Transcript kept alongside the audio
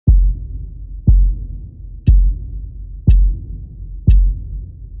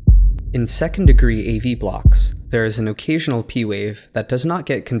In second-degree AV blocks, there is an occasional P wave that does not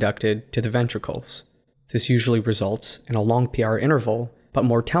get conducted to the ventricles. This usually results in a long PR interval, but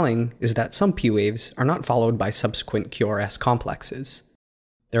more telling is that some P waves are not followed by subsequent QRS complexes.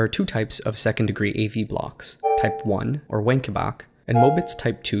 There are two types of second-degree AV blocks, type 1 or Wenckebach, and Mobitz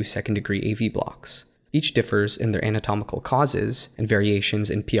type 2 second-degree AV blocks. Each differs in their anatomical causes and variations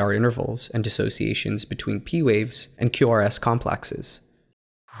in PR intervals and dissociations between P waves and QRS complexes.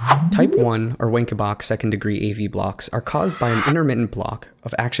 Type 1 or Wenckebach second-degree AV blocks are caused by an intermittent block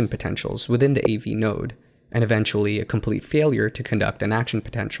of action potentials within the AV node, and eventually a complete failure to conduct an action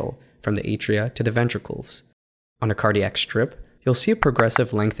potential from the atria to the ventricles. On a cardiac strip, you'll see a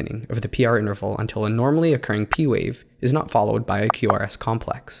progressive lengthening of the PR interval until a normally occurring P wave is not followed by a QRS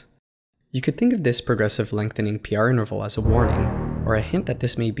complex. You could think of this progressive lengthening PR interval as a warning, or a hint that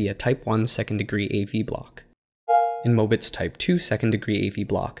this may be a type 1 second-degree AV block. In Mobitz type 2 second-degree AV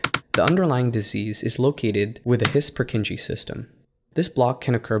block, the underlying disease is located with the His-Purkinje system. This block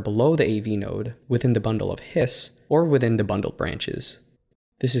can occur below the AV node, within the bundle of His, or within the bundle branches.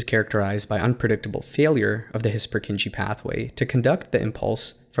 This is characterized by unpredictable failure of the His-Purkinje pathway to conduct the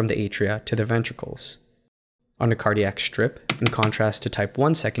impulse from the atria to the ventricles. On a cardiac strip, in contrast to type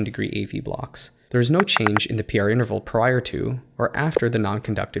 1 second-degree AV blocks, there is no change in the PR interval prior to or after the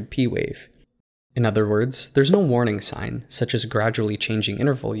non-conducted P wave. In other words, there's no warning sign, such as a gradually changing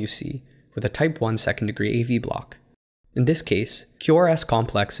interval you see with a type 1 second-degree AV block. In this case, QRS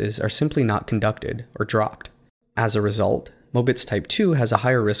complexes are simply not conducted or dropped. As a result, Mobitz type 2 has a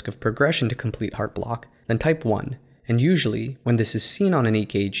higher risk of progression to complete heart block than type 1, and usually, when this is seen on an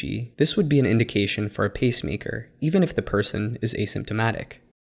EKG, this would be an indication for a pacemaker, even if the person is asymptomatic.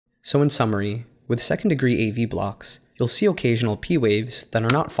 So in summary, with second-degree AV blocks, you'll see occasional P waves that are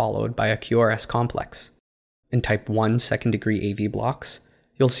not followed by a QRS complex. In type 1 second-degree AV blocks,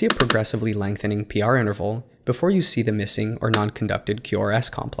 you'll see a progressively lengthening PR interval before you see the missing or non-conducted QRS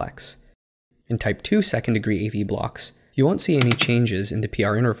complex. In type 2 second-degree AV blocks, you won't see any changes in the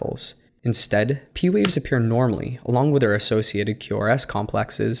PR intervals. Instead, P waves appear normally along with their associated QRS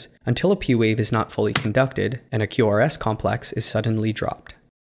complexes until a P wave is not fully conducted and a QRS complex is suddenly dropped.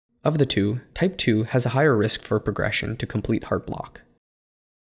 Of the two, type 2 has a higher risk for progression to complete heart block.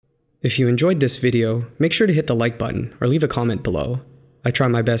 If you enjoyed this video, make sure to hit the like button or leave a comment below. I try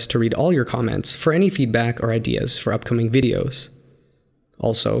my best to read all your comments for any feedback or ideas for upcoming videos.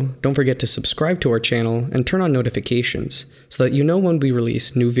 Also, don't forget to subscribe to our channel and turn on notifications so that you know when we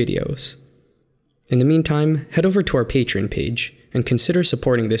release new videos. In the meantime, head over to our Patreon page and consider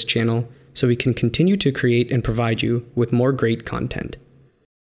supporting this channel so we can continue to create and provide you with more great content.